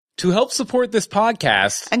To help support this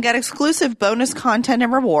podcast and get exclusive bonus content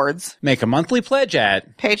and rewards, make a monthly pledge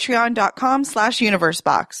at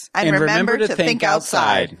patreon.com/universebox. And remember to think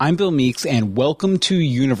outside. I'm Bill Meeks, and welcome to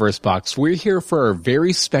Universe Box. We're here for our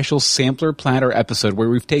very special sampler platter episode where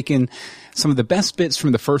we've taken some of the best bits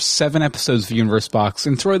from the first 7 episodes of Universe Box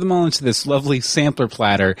and throw them all into this lovely sampler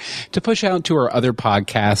platter to push out to our other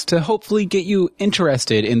podcasts to hopefully get you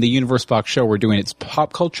interested in the Universe Box show we're doing. It's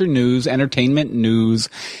pop culture news, entertainment news,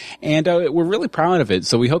 and we're really proud of it,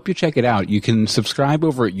 so we hope you check it out. You can subscribe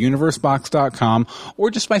over at universebox.com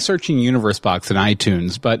or just by searching Universe Box in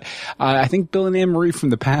iTunes. But I think Bill and Anne-Marie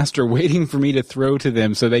from the past are waiting for me to throw to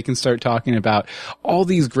them so they can start talking about all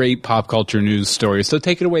these great pop culture news stories. So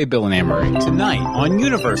take it away, Bill and Anne-Marie. Tonight on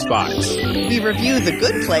Universe Box, we review The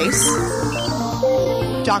Good Place,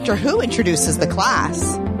 Doctor Who introduces the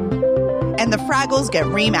class, and the Fraggles get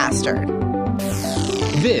remastered.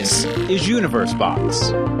 This is Universe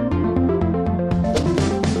Box.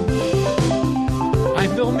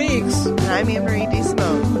 I'm Bill Meeks. And I'm Anne-Marie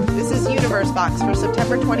DeSimone. This is Universe Box for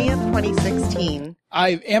September 20th, 2016.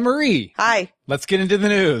 Anne-Marie. Hi. Let's get into the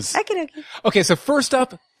news. Okay, so first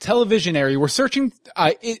up, Televisionary. We're searching,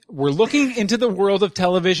 we're looking into the world of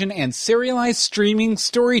television and serialized streaming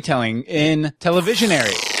storytelling in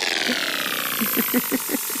Televisionary.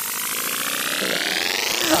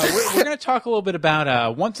 We're going to talk a little bit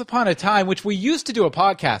about Once Upon a Time, which we used to do a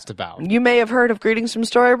podcast about. You may have heard of Greetings from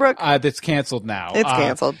Storybrooke. That's canceled now. It's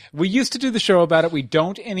canceled. We used to do the show about it. We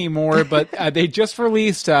don't anymore, but they just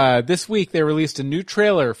released, this week, they released a new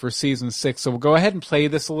trailer for season 6. So we'll go ahead and play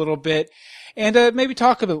this a little bit and maybe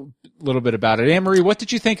talk a little bit about it. Anne-Marie, what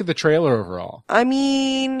did you think of the trailer overall? I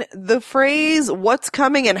mean, the phrase, what's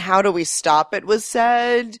coming and how do we stop it, was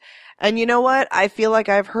said. And you know what? I feel like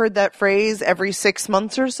I've heard that phrase every 6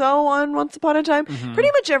 months or so on Once Upon a Time. Mm-hmm. Pretty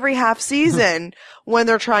much every half season when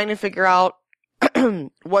they're trying to figure out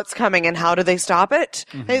what's coming and how do they stop it.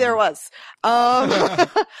 Mm-hmm. Hey, there was. I'm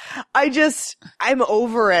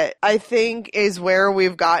over it, I think, is where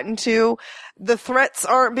we've gotten to. The threats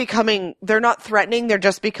they're not threatening, they're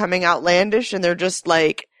just becoming outlandish, and they're just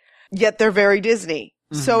like, yet they're very Disney.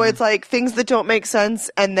 Mm-hmm. So it's like things that don't make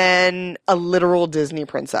sense and then a literal Disney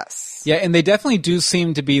princess. Yeah, and they definitely do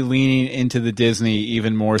seem to be leaning into the Disney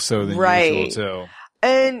even more so than usual, too.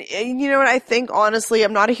 And you know what? I think, honestly,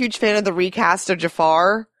 I'm not a huge fan of the recast of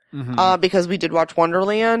Jafar. Mm-hmm. Because we did watch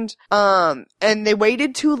Wonderland. And they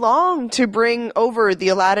waited too long to bring over the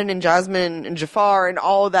Aladdin and Jasmine and Jafar and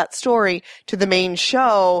all of that story to the main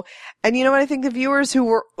show. And you know what? I think the viewers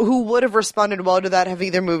who would have responded well to that have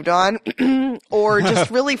either moved on or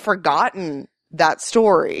just really forgotten that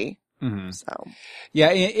story. Mm-hmm. So, yeah,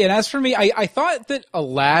 and as for me, I thought that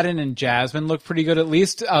Aladdin and Jasmine looked pretty good, at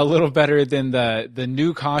least a little better than the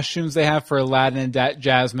new costumes they have for Aladdin and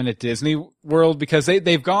Jasmine at Disney World, because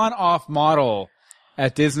they've gone off model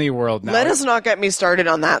at Disney World now. Let us not get me started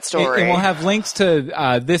on that story. And we'll have links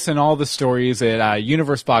to this and all the stories at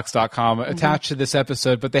universebox.com attached to this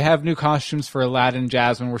episode, but they have new costumes for Aladdin and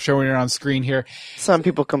Jasmine. We're showing it on screen here. Some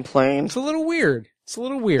people complain. It's a little weird. It's a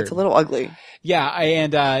little weird. It's a little ugly. Yeah,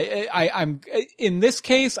 and I'm in this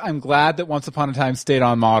case, I'm glad that Once Upon a Time stayed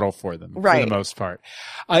on model for them, right, for the most part.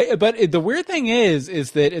 But the weird thing is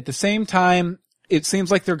that at the same time, it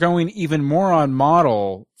seems like they're going even more on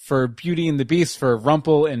model for Beauty and the Beast, for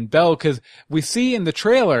Rumple and Belle, because we see in the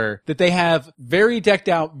trailer that they have very decked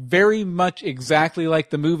out, very much exactly like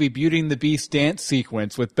the movie Beauty and the Beast dance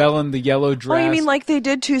sequence with Belle in the yellow dress. Oh, you mean like they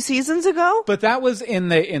did 2 seasons ago? But that was in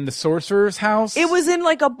the Sorcerer's house. It was in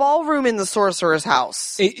like a ballroom in the Sorcerer's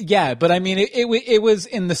house. Yeah, but I mean, it was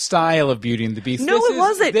in the style of Beauty and the Beast. No, it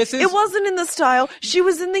wasn't. It wasn't in the style. She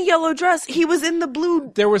was in the yellow dress. He was in the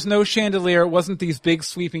blue. There was no chandelier. It wasn't these big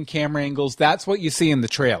sweeping camera angles. That's what you see in the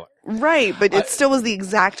trailer. Right, but it still was the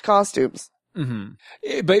exact costumes.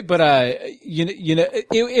 Mm-hmm. But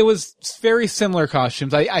it was very similar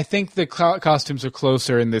costumes. I think the costumes are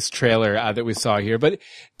closer in this trailer that we saw here, but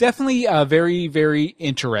definitely very, very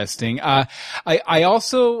interesting. I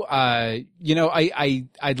also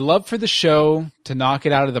I'd love for the show to knock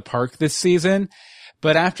it out of the park this season.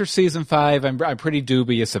 But after season 5, I'm pretty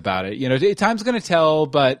dubious about it. You know, time's going to tell,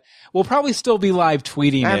 but we'll probably still be live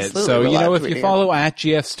tweeting it. So, if you follow at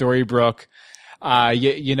GF Storybrooke,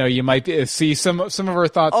 you might see some of our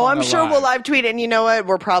thoughts. Oh, I'm sure we'll live tweet, and you know what?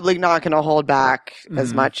 We're probably not going to hold back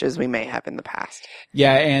as much as we may have in the past.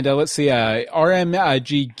 Yeah, and let's see.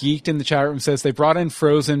 RMG Geeked in the chat room says they brought in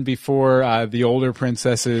Frozen before the older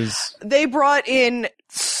princesses. They brought in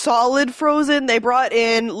solid Frozen. They brought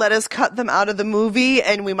in, let us cut them out of the movie,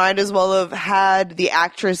 and we might as well have had the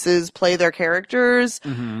actresses play their characters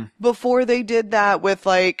before they did that with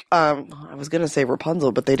like, I was gonna say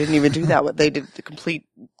Rapunzel, but they didn't even do that. They did the complete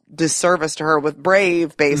disservice to her with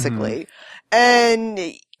Brave, basically. And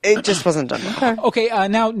it just wasn't done well. Okay,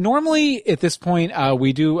 now normally at this point,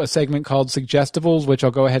 we do a segment called Suggestibles, which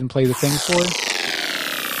I'll go ahead and play the things for.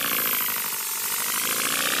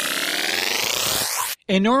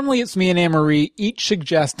 And normally it's me and Anne-Marie each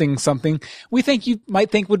suggesting something we think you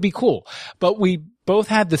might think would be cool. But we both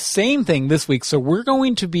had the same thing this week, so we're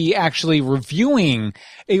going to be actually reviewing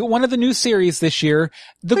one of the new series this year,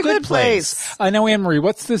 The Good Place. Now, Anne-Marie,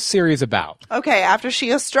 what's this series about? Okay, after she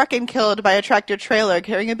is struck and killed by a tractor trailer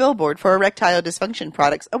carrying a billboard for erectile dysfunction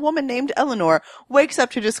products, a woman named Eleanor wakes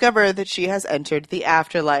up to discover that she has entered the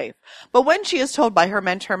afterlife. But when she is told by her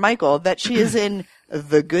mentor, Michael, that she is in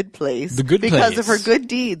the good place because of her good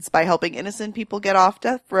deeds by helping innocent people get off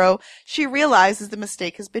death row, she realizes the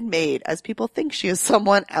mistake has been made as people think she is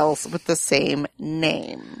someone else with the same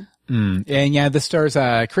name. And yeah, this stars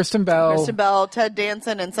Kristen Bell, Ted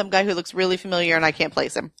Danson, and some guy who looks really familiar, and I can't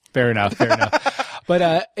place him. Fair enough.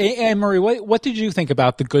 But Anne-Marie, what did you think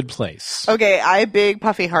about The Good Place? Okay, I big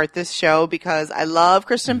puffy heart this show because I love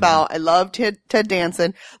Kristen Bell. I love Ted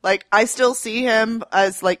Danson. Like, I still see him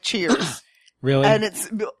as like Cheers. Really? And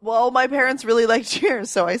my parents really like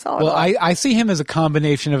Cheers, so I saw it. Well, I see him as a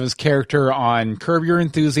combination of his character on Curb Your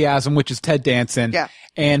Enthusiasm, which is Ted Danson,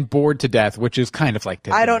 and Bored to Death, which is kind of like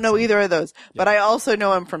Ted Danson. I don't know either of those, but I also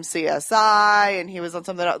know him from CSI, and he was on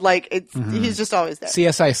something else. Like, he's just always there.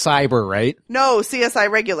 CSI Cyber, right? No,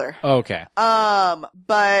 CSI Regular. Okay.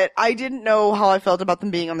 But I didn't know how I felt about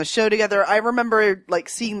them being on the show together. I remember, like,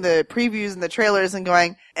 seeing the previews and the trailers and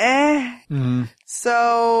going,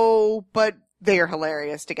 So, but they are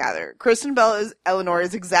hilarious together. Kristen Bell as Eleanor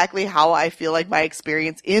is exactly how I feel like my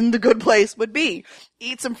experience in The Good Place would be.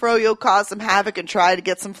 Eat some froyo, cause some havoc, and try to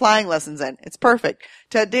get some flying lessons in. It's perfect.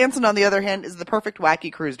 Ted Danson, on the other hand, is the perfect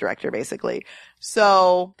wacky cruise director, basically.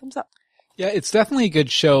 So, thumbs up. Yeah, it's definitely a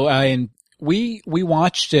good show, and we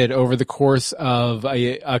watched it over the course of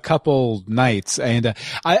a couple nights, and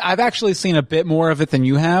I've actually seen a bit more of it than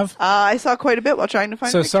you have. I saw quite a bit while trying to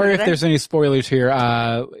find. So sorry if there's any spoilers here.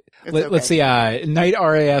 Let's see. Night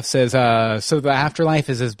RAF says, so the afterlife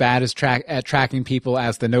is as bad as at tracking people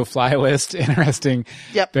as the no-fly list. Interesting.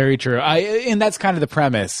 Yep. Very true. And that's kind of the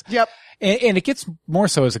premise. Yep. And it gets more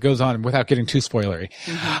so as it goes on without getting too spoilery.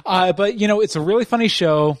 But, you know, it's a really funny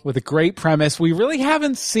show with a great premise. We really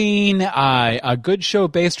haven't seen a good show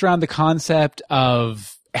based around the concept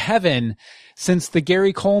of heaven since the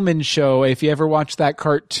Gary Coleman show. If you ever watched that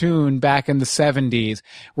cartoon back in the 70s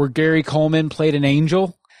where Gary Coleman played an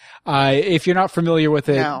angel. If you're not familiar with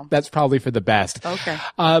it, that's probably for the best. Okay.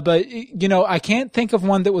 But, you know, I can't think of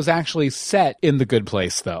one that was actually set in The Good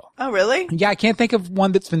Place, though. Oh, really? Yeah, I can't think of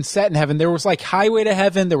one that's been set in heaven. There was like Highway to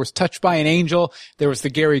Heaven, there was Touched by an Angel, there was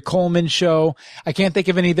the Gary Coleman show. I can't think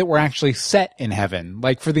of any that were actually set in heaven,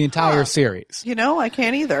 like for the entire series. You know, I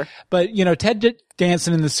can't either. But, you know, Ted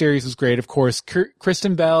Danson in the series is great, of course.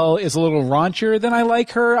 Kristen Bell is a little raunchier than I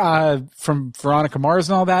like her, from Veronica Mars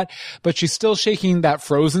and all that, but she's still shaking that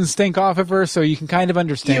Frozen stink off of her, so you can kind of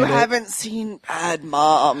understand You haven't seen Bad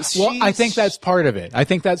Moms. Well, I think that's part of it. I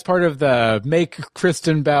think that's part of the make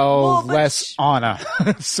Kristen Bell less Anna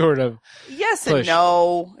sort of. Yes push. And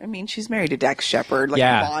no. I mean, she's married to Dax Shepard. Like,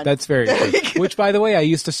 yeah, come on. That's very true. Which, by the way, I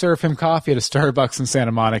used to serve him coffee at a Starbucks in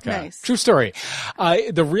Santa Monica. Nice. True story.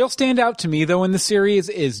 The real standout to me, though, in the series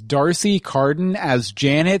is Darcy Carden as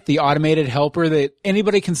Janet, the automated helper that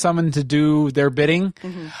anybody can summon to do their bidding.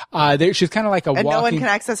 She's kind of like a and walking. No one can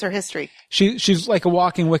access her history. She's like a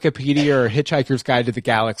walking Wikipedia or Hitchhiker's Guide to the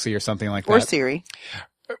Galaxy or something like that. Or Siri.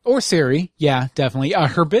 Or Siri, yeah, definitely.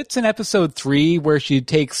 Her bits in episode 3 where she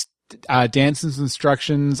takes Danson's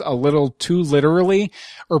instructions a little too literally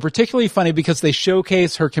are particularly funny because they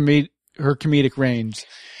showcase her comedic range.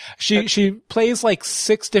 She plays like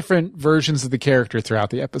 6 different versions of the character throughout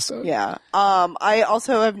the episode. Yeah. I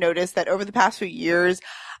also have noticed that over the past few years,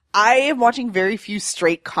 I am watching very few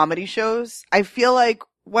straight comedy shows. I feel like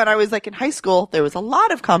when I was like in high school, there was a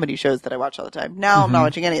lot of comedy shows that I watched all the time. Now I'm not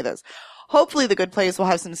watching any of those. Hopefully The Good Place will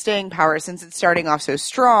have some staying power since it's starting off so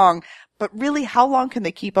strong. But really, how long can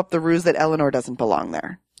they keep up the ruse that Eleanor doesn't belong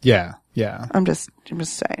there? Yeah. I'm just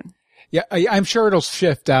saying. Yeah, I'm sure it'll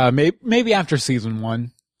shift, maybe after season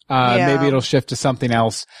 1. Maybe it'll shift to something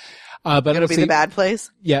else. But it'll be The Bad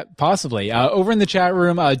Place? Yeah, possibly. Over in the chat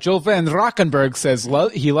room, Joel Van Rockenberg says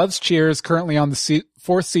he loves Cheers, currently on the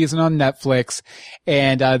 4th season on Netflix,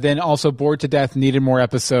 and then also Bored to Death, needed more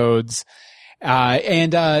episodes.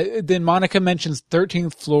 Then Monica mentions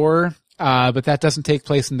 13th floor. But that doesn't take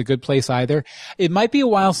place in the good place either. It might be a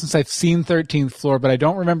while since I've seen 13th floor, but I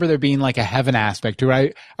don't remember there being like a heaven aspect to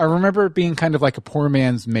it. I remember it being kind of like a poor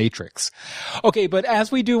man's Matrix. Okay, but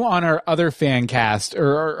as we do on our other fan cast,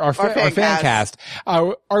 or our fan cast,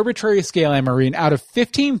 our arbitrary scale, Anne-Marie, out of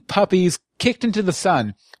 15 puppies kicked into the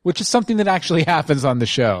sun, which is something that actually happens on the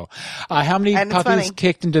show. How many puppies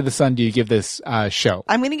kicked into the sun do you give this show?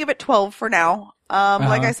 I'm going to give it 12 for now.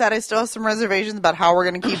 Like I said, I still have some reservations about how we're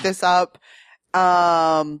going to keep this up.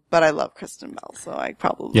 But I love Kristen Bell, so I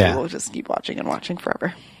probably will just keep watching and watching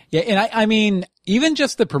forever. Yeah, and I mean, even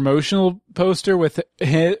just the promotional poster with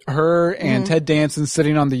her and Ted Danson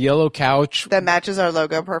sitting on the yellow couch. That matches our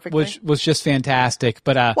logo perfectly. Which was just fantastic.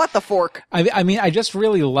 But, what the fork? I mean, I just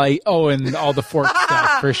really like, and all the fork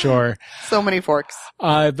stuff for sure. So many forks.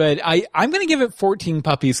 But I'm going to give it 14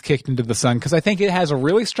 puppies kicked into the sun because I think it has a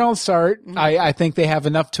really strong start. I think they have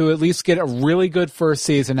enough to at least get a really good first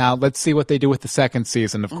season out. Let's see what they do with the second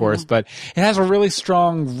season, of course. But it has a really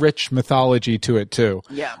strong, rich mythology to it too.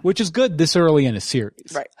 Yeah. Which is good this early in a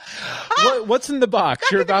series. Right. What's in the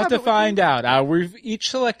box? You're about to find out. We've each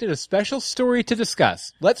selected a special story to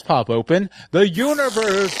discuss. Let's pop open the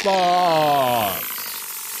Universe Box.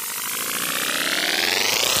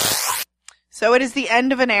 So it is the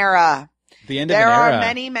end of an era. The end of an era. There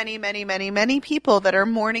are many people that are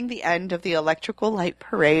mourning the end of the Electrical Light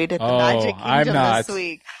Parade at the Magic Kingdom this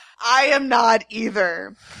week. I am not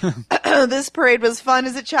either. This parade was fun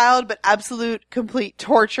as a child, but absolute, complete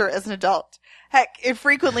torture as an adult. Heck, it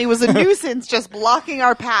frequently was a nuisance just blocking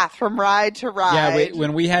our path from ride to ride. Yeah,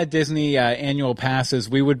 when we had Disney annual passes,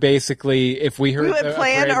 we would basically, if we heard we would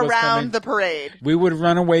plan around the parade. We would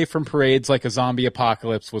run away from parades like a zombie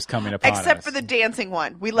apocalypse was coming upon us. Except for the dancing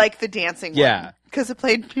one. We like the dancing one. Yeah. Because it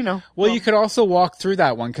played, Well, you could also walk through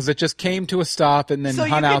that one because it just came to a stop and then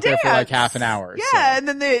hung out there for like half an hour. Yeah, and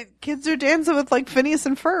then the kids are dancing with like Phineas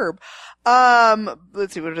and Ferb.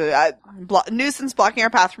 Let's see what it is. Nuisance blocking our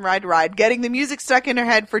path from ride to ride, getting the music stuck in our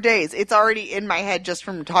head for days. It's already in my head just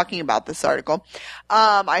from talking about this article.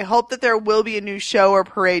 I hope that there will be a new show or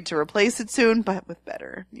parade to replace it soon, but with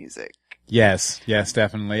better music. Yes,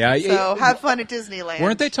 definitely. So have fun at Disneyland.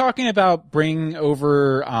 Weren't they talking about bringing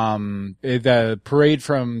over the parade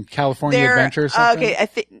from California Adventure or something? Okay, I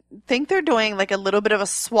think they're doing like a little bit of a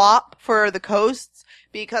swap for the coasts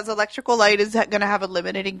because Electrical Light is going to have a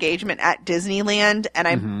limited engagement at Disneyland,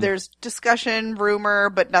 and there's discussion, rumor,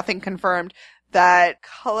 but nothing confirmed that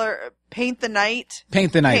Paint the Night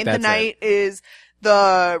is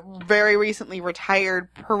the very recently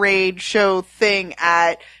retired parade show thing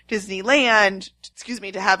at Disneyland,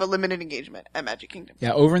 to have a limited engagement at Magic Kingdom.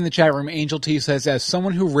 Yeah, over in the chat room, Angel T says, as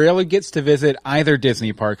someone who rarely gets to visit either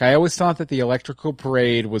Disney park, I always thought that the electrical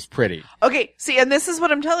parade was pretty. Okay, see, and this is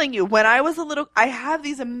what I'm telling you. When I was a little, I have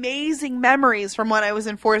these amazing memories from when I was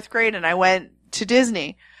in 4th grade and I went to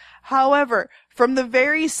Disney. However, from the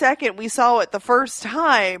very second we saw it the first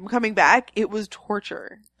time coming back, it was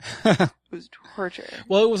torture. It was torture.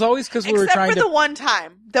 Well, it was always because we were trying to... Except for the one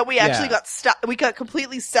time that we actually got stuck. We got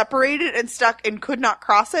completely separated and stuck and could not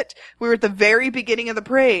cross it. We were at the very beginning of the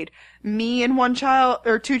parade. Me and one child,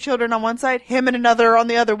 or two children on one side, him and another on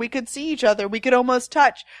the other. We could see each other. We could almost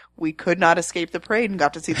touch. We could not escape the parade and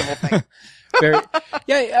got to see the whole thing.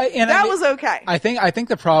 That was okay. I think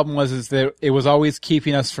the problem was that it was always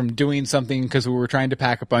keeping us from doing something because we were trying to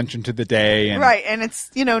pack a bunch into the day. And, right, and it's,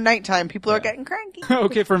 nighttime. People are getting cranky.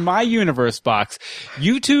 Okay, for my Universe Box,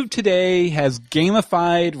 YouTube today has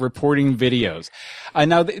gamified reporting videos.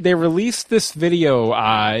 Now, they released this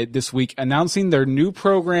video this week announcing their new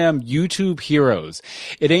program, YouTube Heroes.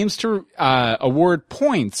 It aims to award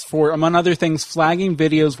points for, among other things, flagging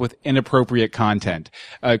videos with inappropriate content,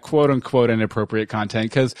 quote-unquote inappropriate content,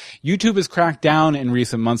 because YouTube has cracked down in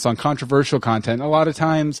recent months on controversial content. A lot of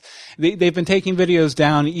times, they've been taking videos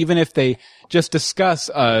down even if they just discuss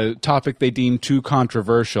a topic they deem too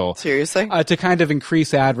controversial. Seriously? To kind of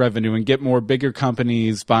increase ad revenue and get more bigger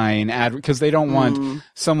companies buying ad, because they don't want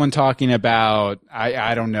someone talking about,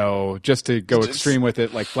 I don't know, just to go extreme with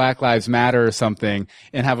it, like Black Lives Matter or something,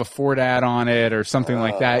 and have a Ford ad on it or something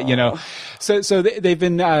like that, So they've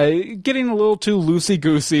been getting a little too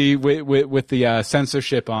loosey-goosey with the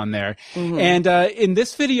censorship on there. And in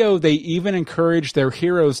this video, they even encourage their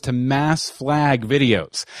heroes to mass flag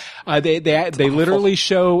videos. They literally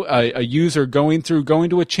show a user going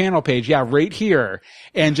to a channel page, right here,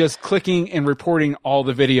 and just clicking and reporting all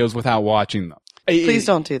the videos without watching them. Please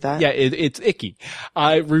don't do that. Yeah, it's icky.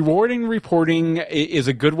 Rewarding reporting is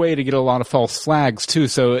a good way to get a lot of false flags too.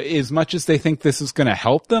 So as much as they think this is going to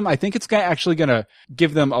help them, I think it's actually going to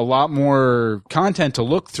give them a lot more content to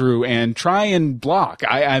look through and try and block.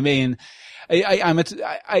 I'm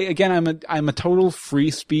a total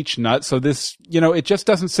free speech nut. So this, it just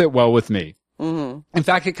doesn't sit well with me. Mm-hmm. In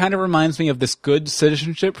fact, it kind of reminds me of this good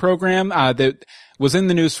citizenship program, that was in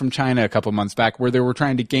the news from China a couple months back, where they were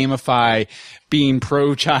trying to gamify being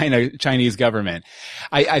Chinese government.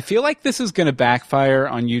 I feel like this is going to backfire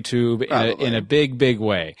on YouTube in a big, big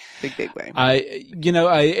way. Big way.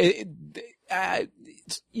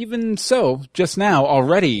 Even so, just now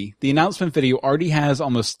already, the announcement video already has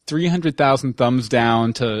almost 300,000 thumbs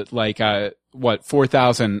down to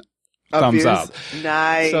 4,000 thumbs up.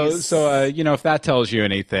 Nice. So if that tells you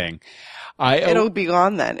anything. It'll be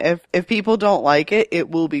gone then. If people don't like it, it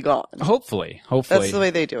will be gone. Hopefully. That's the way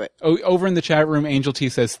they do it. Over in the chat room, Angel T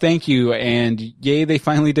says, thank you, and yay, they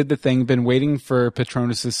finally did the thing. Been waiting for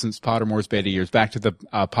Patronuses since Pottermore's beta years. Back to the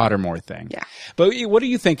Pottermore thing. Yeah. But what do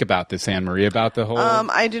you think about this, Anne Marie, about the whole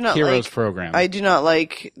I do not Heroes program? I do not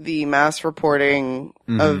like the mass reporting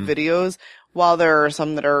of videos, while there are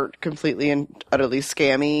some that are completely and utterly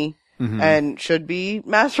scammy and should be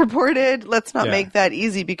mass reported. Let's not make that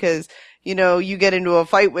easy, because you get into a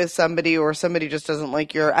fight with somebody, or somebody just doesn't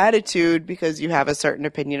like your attitude because you have a certain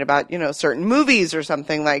opinion about, certain movies or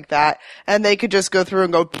something like that. And they could just go through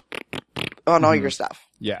and go on all your stuff.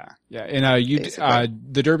 Yeah. Yeah. And,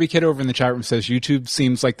 the Derby Kid over in the chat room says YouTube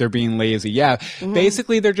seems like they're being lazy. Yeah.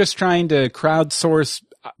 Basically, they're just trying to crowdsource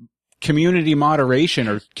community moderation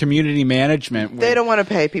or community management. They don't want to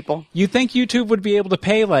pay people. You think YouTube would be able to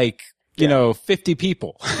pay 50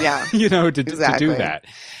 people, to do that,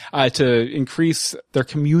 to increase their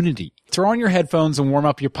community. Throw on your headphones and warm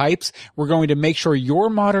up your pipes. We're going to make sure your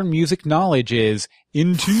modern music knowledge is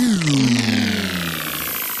in tune.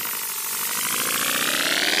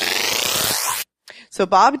 So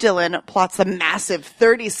Bob Dylan plots a massive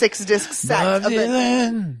 36-disc set of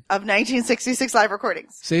 1966 live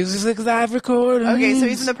recordings. 66 live recordings. Okay, so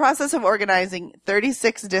he's in the process of organizing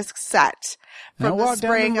 36-disc set from the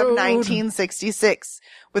spring of 1966.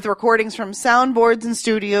 With recordings from soundboards and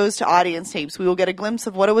studios to audience tapes, we will get a glimpse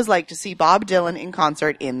of what it was like to see Bob Dylan in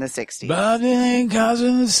concert in the 60s. Bob Dylan in concert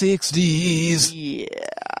in the 60s.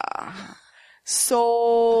 Yeah.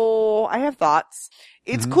 So, I have thoughts.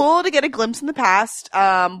 It's cool to get a glimpse in the past.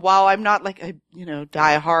 While I'm not like a,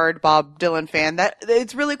 die-hard Bob Dylan fan,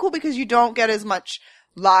 it's really cool because you don't get as much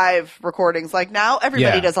live recordings. Like now,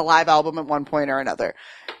 everybody does a live album at one point or another,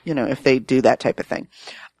 if they do that type of thing.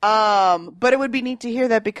 But it would be neat to hear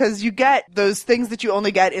that, because you get those things that you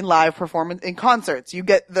only get in live performance, in concerts. You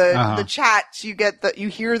get the chats, you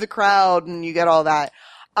hear the crowd, and you get all that.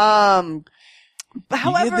 However,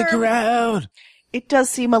 you get the crowd. It does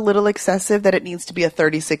seem a little excessive that it needs to be a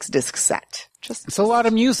 36-disc set. It's a lot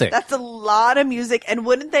of music. That's a lot of music. And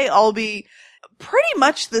wouldn't they all be pretty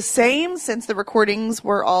much the same, since the recordings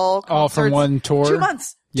were all from one tour? 2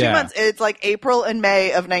 months. 2 months. It's like April and May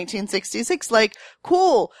of 1966. Like,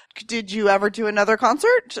 cool. Did you ever do another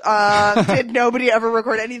concert? Did nobody ever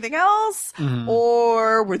record anything else?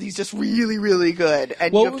 Or were these just really, really good?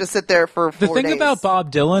 And you have to sit there for 4 days. The thing about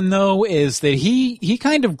Bob Dylan, though, is that he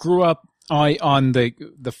kind of grew up on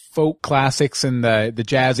the folk classics and the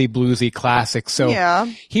jazzy bluesy classics. So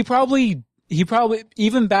he probably,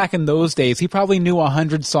 even back in those days, he probably knew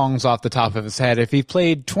 100 songs off the top of his head. If he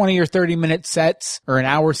played 20 or 30 minute sets, or an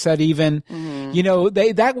hour set even,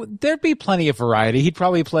 there'd be plenty of variety. He'd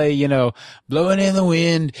probably play, Blowing in the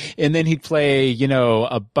Wind, and then he'd play,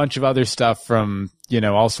 a bunch of other stuff from,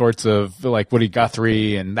 all sorts of, like, Woody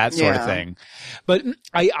Guthrie and that sort of thing. But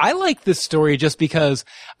I like this story just because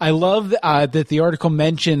I love that the article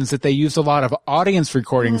mentions that they used a lot of audience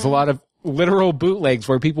recordings, a lot of literal bootlegs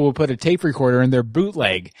where people will put a tape recorder in their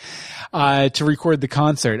bootleg to record the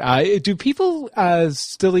concert. Do people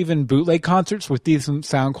still even bootleg concerts with decent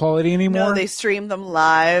sound quality anymore? No, they stream them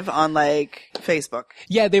live on Facebook.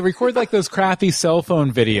 Yeah, they record those crappy cell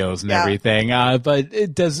phone videos and everything.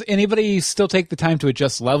 But does anybody still take the time to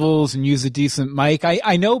adjust levels and use a decent mic?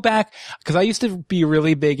 I know back, because I used to be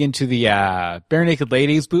really big into the Bare Naked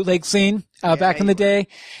Ladies bootleg scene back in the day,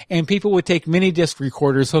 and people would take mini disc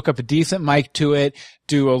recorders, hook up a decent mic to it,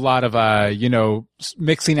 do a lot of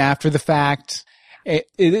mixing after the fact.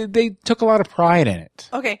 They took a lot of pride in it.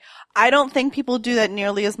 Okay. I don't think people do that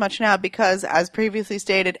nearly as much now, because, as previously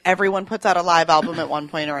stated, everyone puts out a live album at one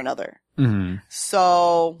point or another.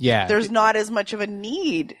 So Yeah. there's not as much of a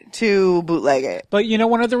need to bootleg it. But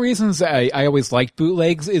one of the reasons I always liked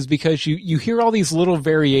bootlegs is because you hear all these little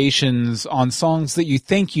variations on songs that you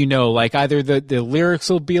think like either the lyrics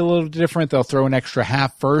will be a little different, they'll throw an extra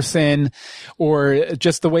half verse in, or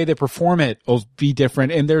just the way they perform it will be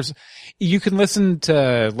different. And you can listen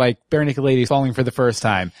to like Barenaked Ladies Falling for the First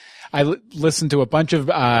Time. I listened to a bunch of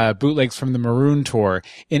bootlegs from the Maroon tour.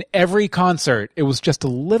 In every concert, it was just a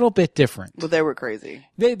little bit different. Well, they were crazy.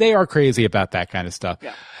 They are crazy about that kind of stuff.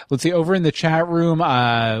 Yeah. Let's see, over in the chat room,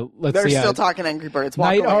 They're still talking Angry Birds.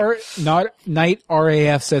 Night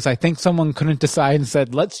RAF says, I think someone couldn't decide and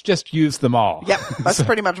said, let's just use them all. Yep, that's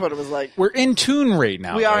pretty much what it was like. We're in tune right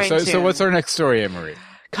now. We are in tune. So what's our next story, Anne-Marie?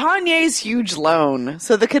 Kanye's huge loan.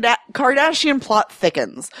 So the Kardashian plot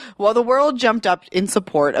thickens. While the world jumped up in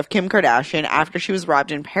support of Kim Kardashian after she was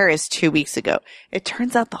robbed in Paris 2 weeks ago, it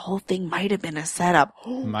turns out the whole thing might have been a setup.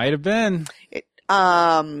 Might have been.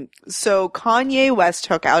 So Kanye West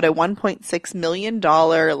took out a $1.6 million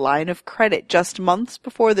line of credit just months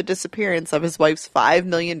before the disappearance of his wife's $5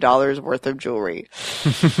 million worth of jewelry.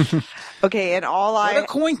 Okay, and what a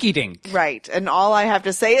coinky dink. Right, and all I have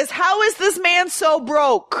to say is, how is this man so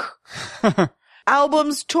broke?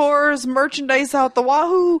 Albums, tours, merchandise out the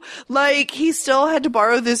wahoo. Like, he still had to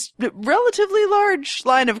borrow this relatively large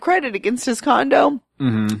line of credit against his condo.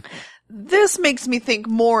 Mm-hmm. This makes me think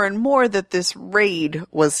more and more that this raid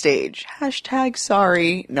was staged. #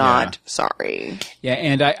 sorry, not sorry. Yeah,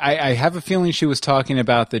 and I have a feeling she was talking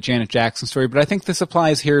about the Janet Jackson story, but I think this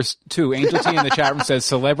applies here too. Angel T in the chat room says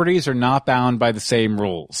celebrities are not bound by the same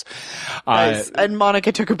rules. Nice. And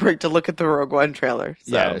Monica took a break to look at the Rogue One trailer.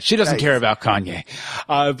 So, yeah, she doesn't care about Kanye.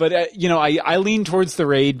 But I lean towards the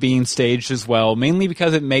raid being staged as well, mainly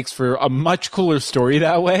because it makes for a much cooler story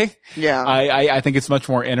that way. Yeah. I think it's much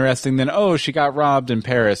more interesting than, oh, she got robbed in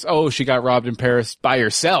Paris. Oh, she got robbed in Paris by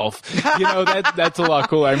herself. That's a lot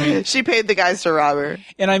cooler. I mean, she paid the guys to rob her.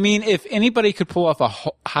 And I mean, if anybody could pull off a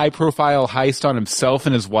high-profile heist on himself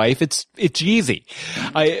and his wife, it's Yeezy.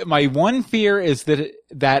 My one fear is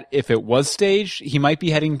that if it was staged, he might be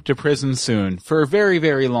heading to prison soon for a very,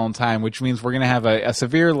 very long time, which means we're going to have a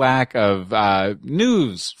severe lack of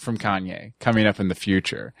news from Kanye coming up in the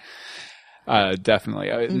future.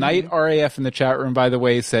 Definitely. Night RAF in the chat room, by the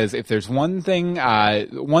way, says if there's one thing,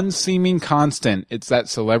 one seeming constant, it's that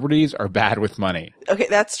celebrities are bad with money. Okay,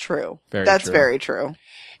 that's true. That's very true.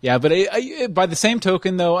 Yeah, but by the same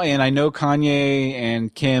token, though, and I know Kanye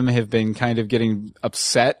and Kim have been kind of getting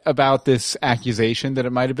upset about this accusation that it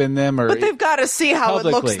might have been them, but they've got to see how publicly.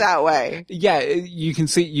 It looks that way. Yeah, you can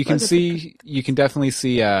definitely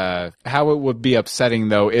see how it would be upsetting,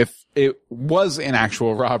 though, if it was an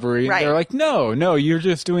actual robbery. Right. They're like, no, you're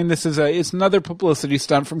just doing this it's another publicity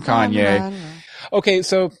stunt from Kanye. Okay,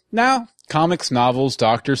 so now comics, novels,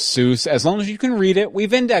 Dr. Seuss, as long as you can read it,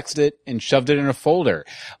 we've indexed it and shoved it in a folder.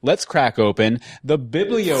 Let's crack open the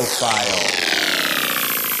Bibliophile.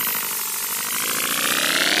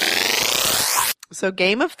 So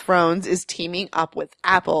Game of Thrones is teaming up with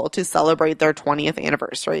Apple to celebrate their 20th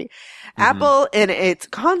anniversary. Mm-hmm. Apple, in its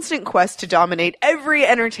constant quest to dominate every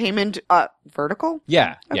entertainment vertical?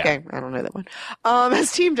 Yeah. Okay, yeah. I don't know that one.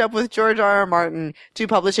 Has teamed up with George R.R. Martin to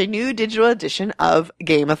publish a new digital edition of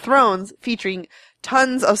Game of Thrones featuring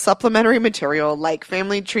tons of supplementary material like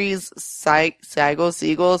family trees, seagulls.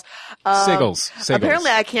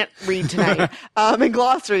 Apparently I can't read tonight. And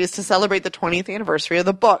glossaries to celebrate the 20th anniversary of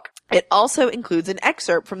the book. It also includes an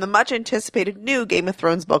excerpt from the much anticipated new Game of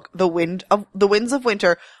Thrones book, The Winds of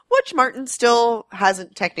Winter, which Martin still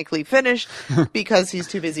hasn't technically finished because he's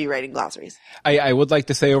too busy writing glossaries. I would like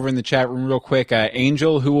to say over in the chat room real quick,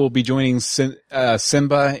 Angel, who will be joining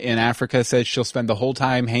Simba in Africa, says she'll spend the whole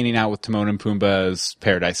time hanging out with Timon and Pumbaa's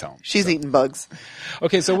Paradise Home. She's eating bugs.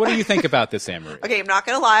 Okay, so what do you think about this, Anne-Marie? Okay, I'm not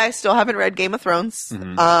going to lie. I still haven't read Game of Thrones.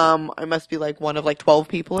 Mm-hmm. I must be like one of 12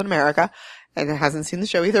 people in America and hasn't seen the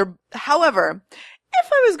show either. However, if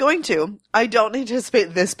I was going to, I don't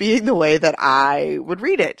anticipate this being the way that I would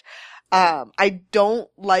read it. I don't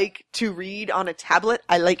like to read on a tablet.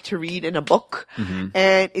 I like to read in a book. Mm-hmm.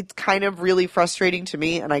 And it's kind of really frustrating to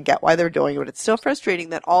me, and I get why they're doing it, but it's still frustrating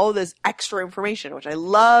that all of this extra information, which I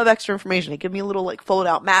love extra information, they give me little fold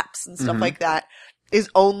out maps and stuff like that, is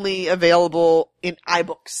only available in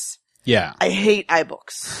iBooks. Yeah. I hate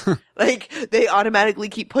iBooks. They automatically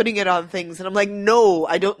keep putting it on things, and I'm like, no,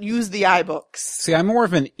 I don't use the iBooks. See, I'm more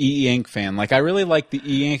of an e-ink fan. I really like the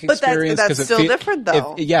e-ink experience. But that's still different,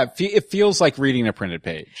 though. It feels like reading a printed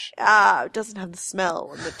page. It doesn't have the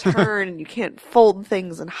smell and the turn, and you can't fold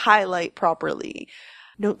things and highlight properly.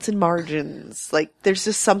 Notes and margins. There's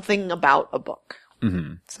just something about a book.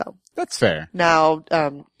 Mm-hmm. So, That's fair. Now,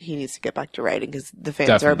 he needs to get back to writing because the fans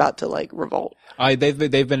Definitely. are about to like revolt.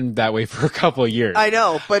 They've been that way for a couple of years. I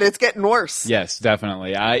know, but it's getting worse. Yes,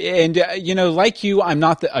 definitely. Like you, I'm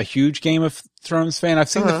not a huge Game of Thrones fan. I've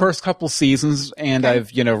seen the first couple seasons and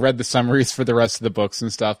I've, read the summaries for the rest of the books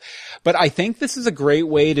and stuff. But I think this is a great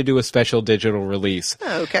way to do a special digital release.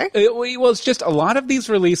 Oh, okay. Well, it's just a lot of these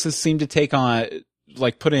releases seem to take on,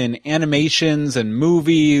 like, put in animations and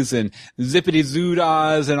movies and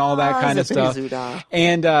zippity-zoodas and all that kind of stuff.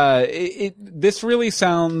 And this really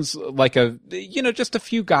sounds like just a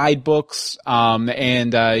few guidebooks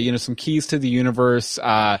and some keys to the universe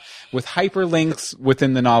with hyperlinks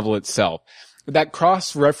within the novel itself. That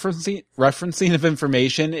referencing of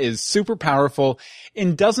information is super powerful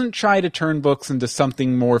and doesn't try to turn books into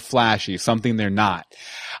something more flashy, something they're not.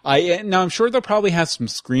 Now I'm sure they'll probably have some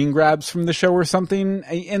screen grabs from the show or something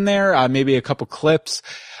in there, maybe a couple clips.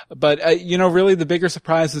 But, really the bigger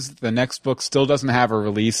surprise is that the next book still doesn't have a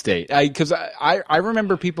release date. Cause I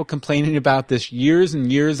remember people complaining about this years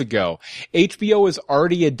and years ago. HBO is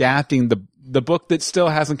already adapting the book that still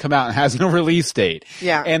hasn't come out and has no release date.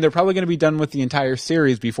 Yeah. And they're probably going to be done with the entire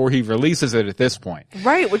series before he releases it at this point.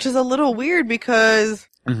 Right, which is a little weird because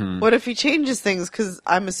what if he changes things? Cause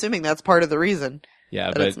I'm assuming that's part of the reason.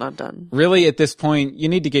 Yeah, but it's not done. Really, at this point, you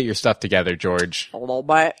need to get your stuff together, George. A little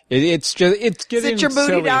bit. It's getting Sit your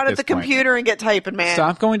booty down at the computer and get typing, man.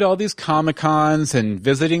 Stop going to all these Comic-Cons and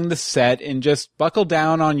visiting the set and just buckle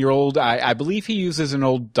down on your old, I believe he uses an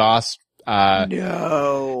old DOS.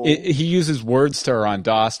 No. He uses WordStar on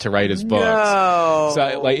DOS to write his books. No.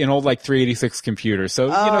 So, like, an old, 386 computer. So,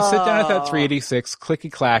 sit down at that 386,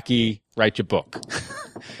 clicky-clacky, write your book.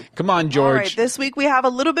 Come on, George. All right, this week we have a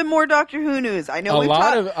little bit more Doctor Who news. I know a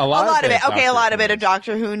lot of it. Okay, a lot of it of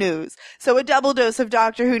Doctor Who news. So a double dose of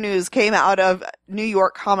Doctor Who news came out of New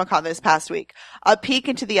York Comic-Con this past week. A peek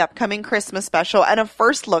into the upcoming Christmas special and a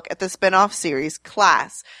first look at the spin-off series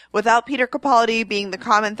Class. Without Peter Capaldi being the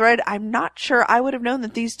common thread, I'm not sure I would have known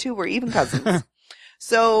that these two were even cousins.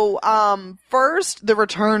 So, first, the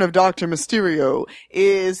return of Dr. Mysterio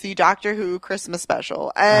is the Doctor Who Christmas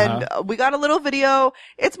special. And we got a little video.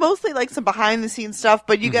 It's mostly like some behind the scenes stuff,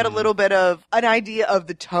 but you get a little bit of an idea of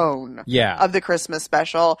the tone of the Christmas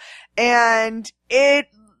special. And it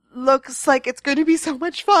looks like it's going to be so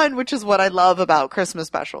much fun, which is what I love about Christmas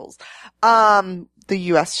specials. The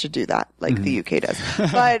US should do that, like the UK does.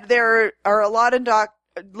 But there are a lot of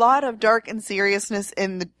dark and seriousness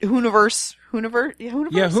in the Whoniverse.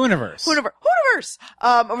 Yeah, Whoniverse.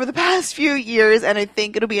 Over the past few years, and I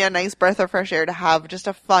think it'll be a nice breath of fresh air to have just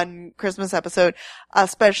a fun Christmas episode,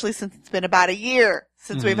 especially since it's been about a year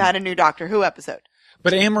since we've had a new Doctor Who episode.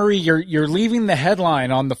 But Anne-Marie, you're leaving the headline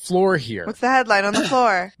on the floor here. What's the headline on the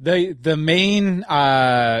floor? The main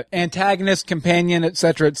antagonist, companion,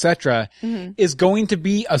 etc., is going to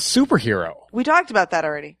be a superhero. We talked about that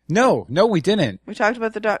already. No, we didn't. We talked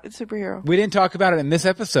about the superhero. We didn't talk about it in this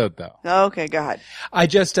episode, though. Okay, go ahead. I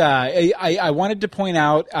just I wanted to point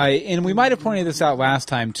out, and we might have pointed this out last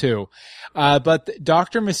time too, but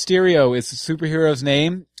Dr. Mysterio is the superhero's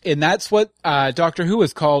name, and that's what Doctor Who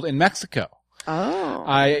is called in Mexico. Oh.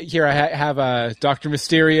 I have Dr.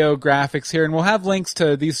 Mysterio graphics here, and we'll have links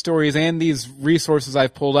to these stories and these resources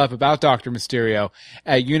I've pulled up about Dr. Mysterio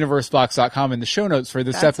at universebox.com in the show notes for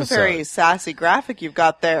this episode. That's a very sassy graphic you've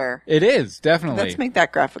got there. It is, definitely. Let's make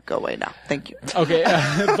that graphic go away now. Thank you. Okay,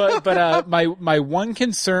 but my one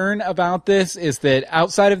concern about this is that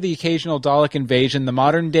outside of the occasional Dalek invasion, the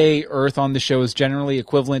modern day Earth on the show is generally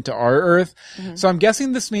equivalent to our Earth. So I'm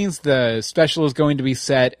guessing this means the special is going to be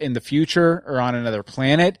set in the future or on another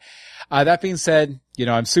planet. That being said,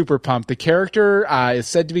 I'm super pumped. The character is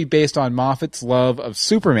said to be based on Moffat's love of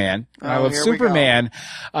Superman. I love Superman.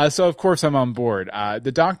 So of course I'm on board.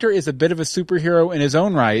 The Doctor is a bit of a superhero in his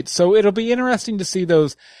own right, so it'll be interesting to see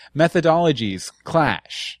those methodologies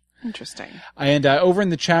clash. Interesting. And over in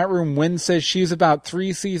the chat room, Wynn says she's about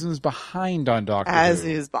 3 seasons behind on Doctor Who. As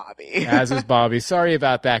is Bobby. As is Bobby. Sorry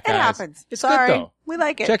about that, guys. It happens. It's Sorry. good, though. We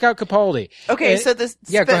like it. Check out Capaldi. Okay, so the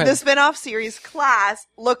the spin-off series Class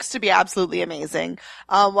looks to be absolutely amazing.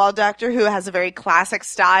 While Doctor Who has a very classic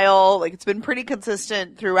style, like it's been pretty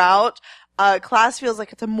consistent throughout, Class feels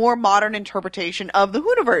like it's a more modern interpretation of the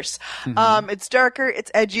Whoniverse. It's darker, it's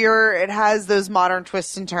edgier, it has those modern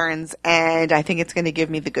twists and turns, and I think it's going to give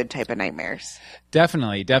me the good type of nightmares.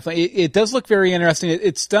 Definitely. It does look very interesting.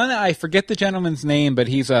 It's done, I forget the gentleman's name, but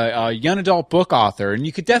he's a young adult book author, and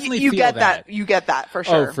you could definitely feel that. You get that, for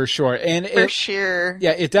sure. Oh, for sure. And sure.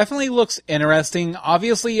 Yeah, it definitely looks interesting.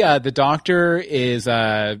 Obviously, the Doctor is,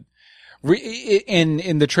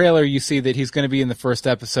 In the trailer, you see that he's going to be in the first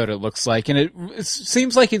episode, it looks like. And it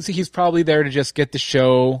seems like he's probably there to just get the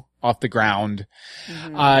show off the ground.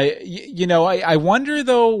 Mm-hmm. I wonder,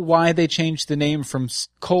 though, why they changed the name from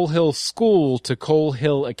Coal Hill School to Coal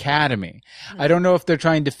Hill Academy. Mm-hmm. I don't know if they're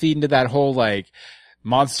trying to feed into that whole,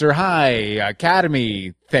 Monster High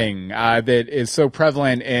Academy thing that is so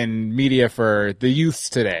prevalent in media for the youths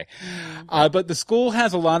today. But the school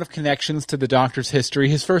has a lot of connections to the Doctor's history.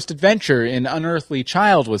 His first adventure in Unearthly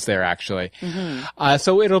Child was there, actually. Mm-hmm.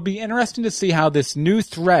 So it'll be interesting to see how this new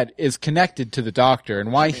threat is connected to the Doctor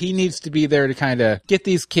and why he needs to be there to kind of get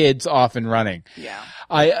these kids off and running. Yeah.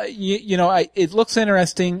 It looks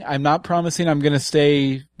interesting. I'm not promising I'm going to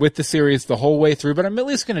stay with the series the whole way through, but I'm at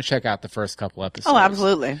least going to check out the first couple episodes. Oh,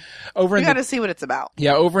 absolutely. You got to see what it's about.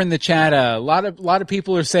 Yeah, over in the chat, a lot of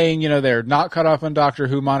people are saying, they're not caught up on Doctor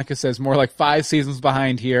Who. Monica says more like 5 seasons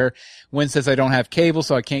behind here. Wynn says I don't have cable,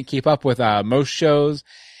 so I can't keep up with most shows.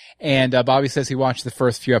 And Bobby says he watched the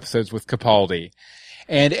first few episodes with Capaldi.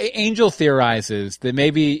 And Angel theorizes that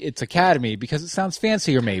maybe it's Academy because it sounds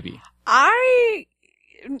fancier, maybe.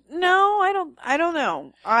 No, I don't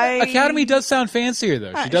know. Academy does sound fancier,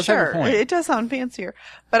 though. She does have a point. It does sound fancier.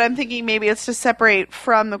 But I'm thinking maybe it's to separate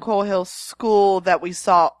from the Coal Hill School that we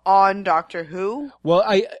saw on Doctor Who. Well,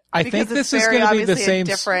 I think this is going to be the same. A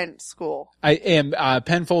different school. I am.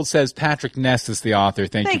 Penfold says Patrick Ness is the author.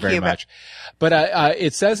 Thank you very much. But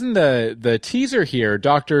it says in the teaser here,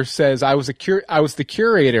 Doctor says I was the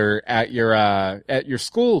curator at your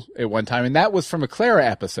school at one time, and that was from a Clara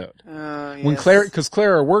episode. Yes. When because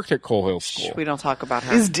Clara worked at Coal Hill School. We don't talk about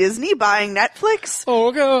her. Is Disney buying Netflix?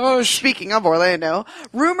 Oh gosh! Speaking of Orlando,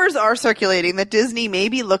 rumors are circulating that Disney may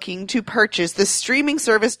be looking to purchase the streaming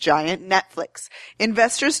service giant Netflix.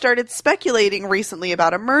 Investors started speculating recently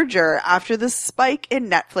about a merger after the spike in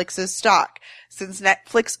Netflix's stock. Since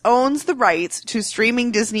Netflix owns the rights to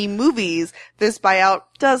streaming Disney movies, this buyout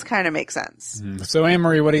does kind of make sense. So,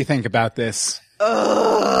 Anne-Marie, what do you think about this?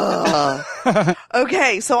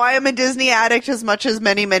 Okay, so I am a Disney addict as much as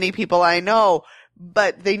many, many people I know,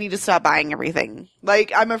 but they need to stop buying everything.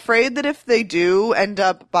 I'm afraid that if they do end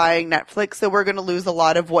up buying Netflix, that we're going to lose a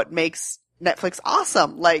lot of what makes Netflix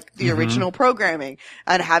awesome, like the original programming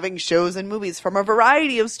and having shows and movies from a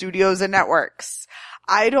variety of studios and networks.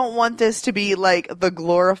 I don't want this to be like the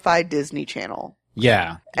glorified Disney Channel.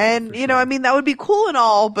 Yeah. And, that would be cool and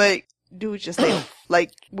all, but do it just build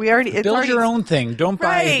your own thing. Don't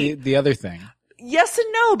buy the other thing. Yes and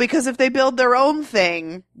no, because if they build their own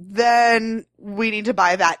thing, then we need to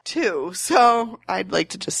buy that too. So I'd like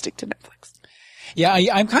to just stick to Netflix. Yeah,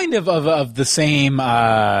 I'm kind of the same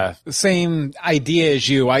idea as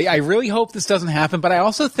you. I really hope this doesn't happen, but I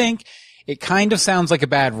also think it kind of sounds like a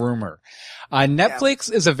bad rumor.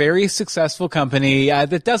 Netflix is a very successful company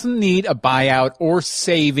that doesn't need a buyout or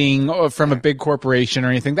saving from a big corporation or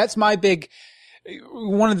anything. That's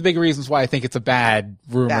one of the big reasons why I think it's a bad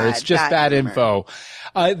rumor. It's just bad info.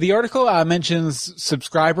 The article mentions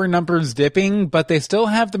subscriber numbers dipping, but they still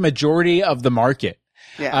have the majority of the market.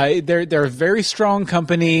 Yeah. They're a very strong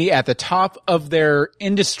company at the top of their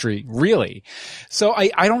industry, really. So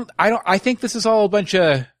I think this is all a bunch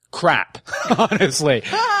of crap, honestly.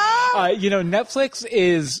 Netflix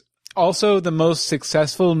is also the most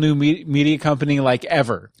successful new media company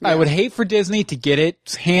ever. Yeah. I would hate for Disney to get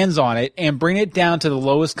its hands on it and bring it down to the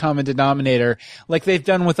lowest common denominator like they've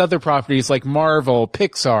done with other properties like Marvel,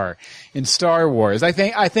 Pixar, and Star Wars. I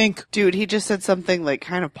think Dude, he just said something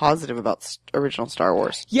kind of positive about original Star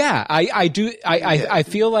Wars. Yeah, I do. I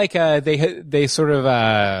feel like they sort of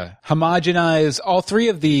homogenize all three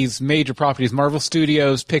of these major properties, Marvel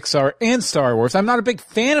Studios, Pixar, and Star Wars. I'm not a big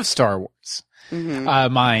fan of Star Wars.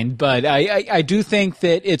 Mine, but I do think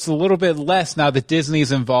that it's a little bit less now that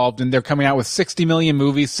Disney's involved and they're coming out with 60 million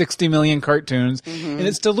movies, 60 million cartoons, and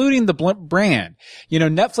it's diluting the brand.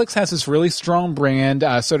 Netflix has this really strong brand,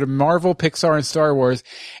 sort of Marvel, Pixar, and Star Wars,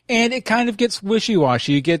 and it kind of gets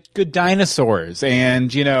wishy-washy. You get Good Dinosaurs and,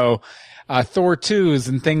 Thor 2s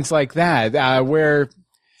and things like that, where,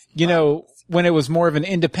 when it was more of an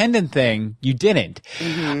independent thing, you didn't.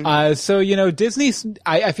 Disney,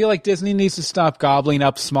 I feel like Disney needs to stop gobbling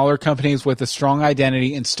up smaller companies with a strong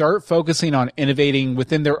identity and start focusing on innovating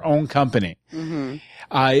within their own company.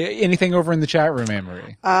 Anything over in the chat room,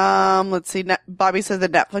 Anne-Marie? Let's see. Bobby says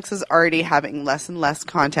that Netflix is already having less and less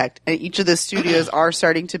contact, and each of the studios are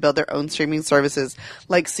starting to build their own streaming services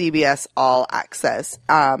like CBS All Access.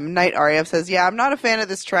 Night RAF says, yeah, I'm not a fan of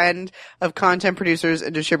this trend of content producers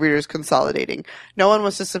and distributors consolidating. No one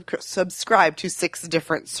wants to subscribe to 6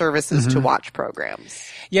 different services to watch programs.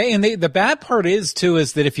 Yeah, and the bad part is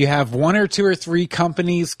that if you have 1 or 2 or 3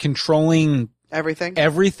 companies controlling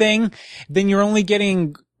everything, then you're only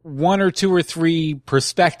getting 1 or 2 or 3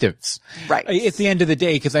 perspectives. Right. At the end of the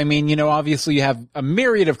day, because I mean, obviously you have a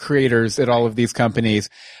myriad of creators at all of these companies,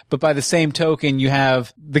 but by the same token, you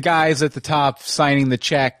have the guys at the top signing the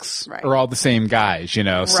checks are all the same guys,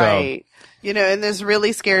 Right. So. And this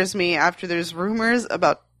really scares me after there's rumors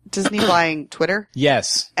about Disney buying Twitter.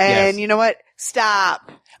 Yes. And you know what?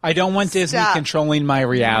 Stop. I don't want Disney controlling my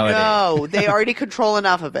reality. No, they already control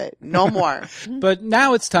enough of it. No more. But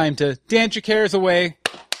now it's time to dance your cares away.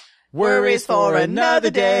 Worries for another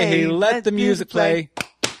day. Let the music play.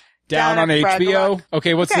 Down on HBO.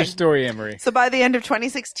 Okay, what's the story, Anne-Marie? So by the end of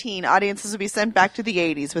 2016, audiences will be sent back to the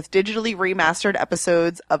 80s with digitally remastered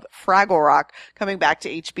episodes of Fraggle Rock coming back to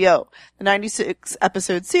HBO. The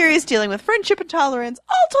 96-episode series dealing with friendship and tolerance,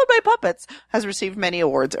 all told by puppets, has received many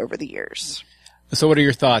awards over the years. So what are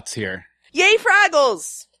your thoughts here? Yay,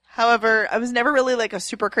 Fraggles! However, I was never really like a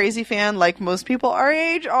super crazy fan like most people our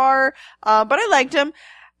age are, but I liked him.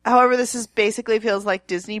 However, this is basically feels like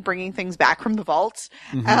Disney bringing things back from the vault,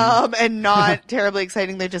 and not terribly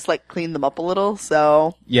exciting. They just like cleaned them up a little.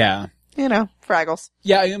 So yeah, Fraggles.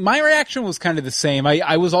 Yeah, my reaction was kind of the same.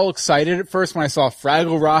 I was all excited at first when I saw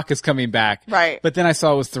Fraggle Rock is coming back. Right. But then I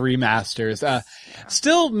saw it was 3 masters.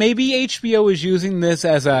 Still, maybe HBO is using this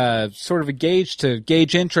as a sort of a gauge to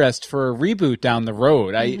gauge interest for a reboot down the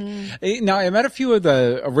road. Now, I met a few of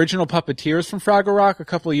the original puppeteers from Fraggle Rock a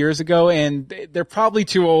couple of years ago, and they're probably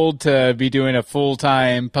too old to be doing a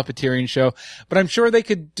full-time puppeteering show, but I'm sure they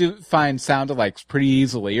could find sound-alikes pretty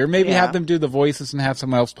easily, or maybe have them do the voices and have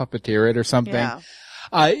someone else puppeteer it or something. Yeah.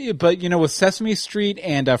 But with Sesame Street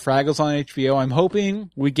and Fraggles on HBO, I'm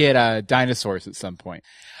hoping we get dinosaurs at some point.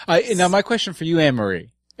 Now, my question for you,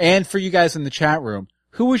 Anne-Marie, and for you guys in the chat room,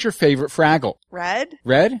 who was your favorite Fraggle? Red?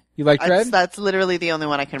 Red? You liked Red? That's literally the only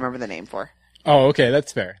one I can remember the name for. Oh, okay,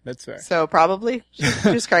 that's fair. So probably.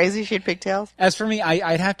 She's crazy. She had pigtails. As for me,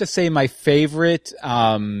 I'd have to say my favorite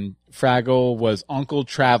Fraggle was Uncle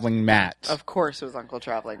Traveling Matt. Of course it was Uncle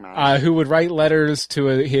Traveling Matt. Who would write letters to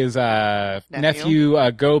his nephew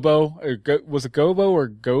Gobo. Was it Gobo or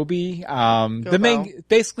Gobi? Gobo.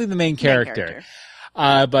 Basically the main character.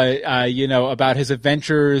 But about his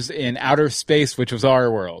adventures in outer space, which was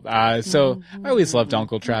our world. So I always loved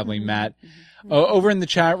Uncle Traveling Matt. Over in the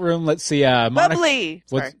chat room, let's see, Monica. Mobley!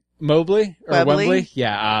 What's Mobley? Or Wembley?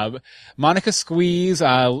 Yeah, Monica Squeeze,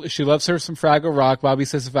 she loves her some Fraggle Rock. Bobby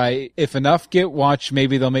says if enough get watched,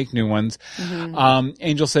 maybe they'll make new ones.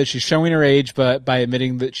 Angel says she's showing her age, but by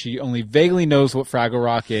admitting that she only vaguely knows what Fraggle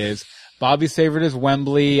Rock is. Bobby's favorite is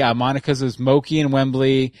Wembley. Monica's is Moki and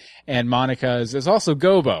Wembley. And Monica's is also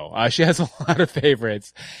Gobo. She has a lot of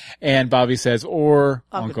favorites. And Bobby says, or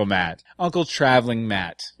Uncle Matt. Uncle Traveling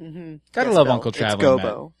Matt. Gotta love Bill. Uncle Traveling Matt.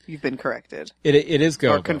 It's Gobo. You've been corrected. It is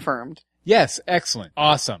Gobo. Or confirmed. Yes, excellent.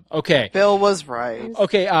 Awesome. Okay. Bill was right.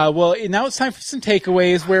 Okay, well, now it's time for some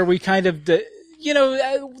takeaways where we kind of, the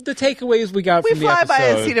takeaways we got from the episode. We fly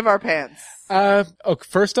by the seat of our pants.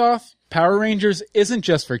 First off, Power Rangers isn't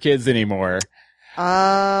just for kids anymore.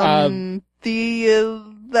 The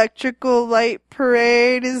electrical light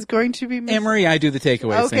parade is going to be Anne-Marie, I do the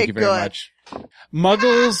takeaways. Okay, thank you very much.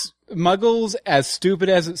 Muggles, as stupid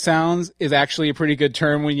as it sounds, is actually a pretty good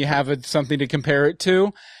term when you have something to compare it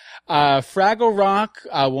to. Fraggle Rock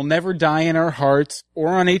will never die in our hearts or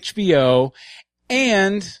on HBO,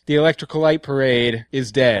 and the electrical light parade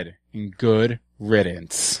is dead. And good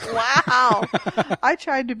riddance. Wow. I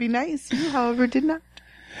tried to be nice. You, however, did not.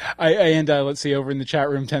 Let's see, over in the chat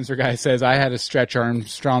room, Tensor Guy says, I had a Stretch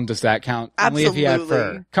Armstrong. Does that count? Absolutely. Only if he had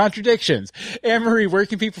fur. Contradictions. Anne-Marie, where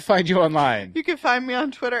can people find you online? You can find me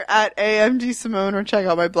on Twitter at AMDSimone or check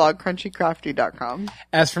out my blog, crunchycrafty.com.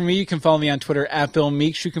 As for me, you can follow me on Twitter at Bill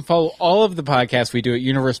Meeks. You can follow all of the podcasts we do at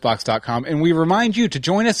universebox.com. And we remind you to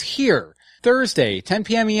join us here Thursday, 10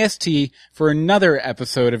 p.m. EST for another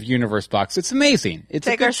episode of Universe Box. It's amazing. It's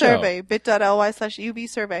Take a good our show. survey, bit.ly/UB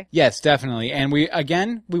survey. Yes, definitely. And we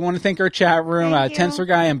want to thank our chat room, Tensor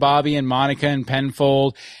Guy and Bobby and Monica and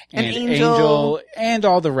Penfold and Angel and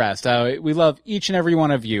all the rest. We love each and every one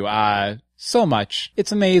of you so much.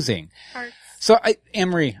 It's amazing. Hearts. So,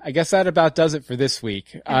 Anne-Marie, I guess that about does it for this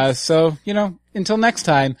week. So, until next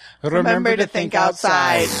time, remember to think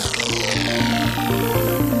outside.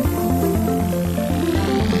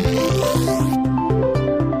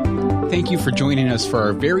 thank you for joining us for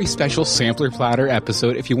our very special Sampler Platter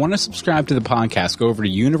episode. If you want to subscribe to the podcast, go over to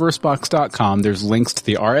universebox.com. There's links to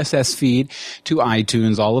the RSS feed, to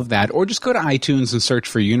iTunes, all of that. Or just go to iTunes and search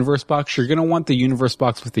for Universe Box. You're going to want the Universe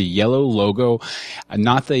Box with the yellow logo,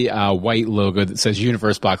 not the white logo that says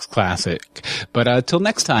Universe Box Classic. But till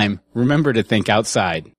next time, remember to think outside.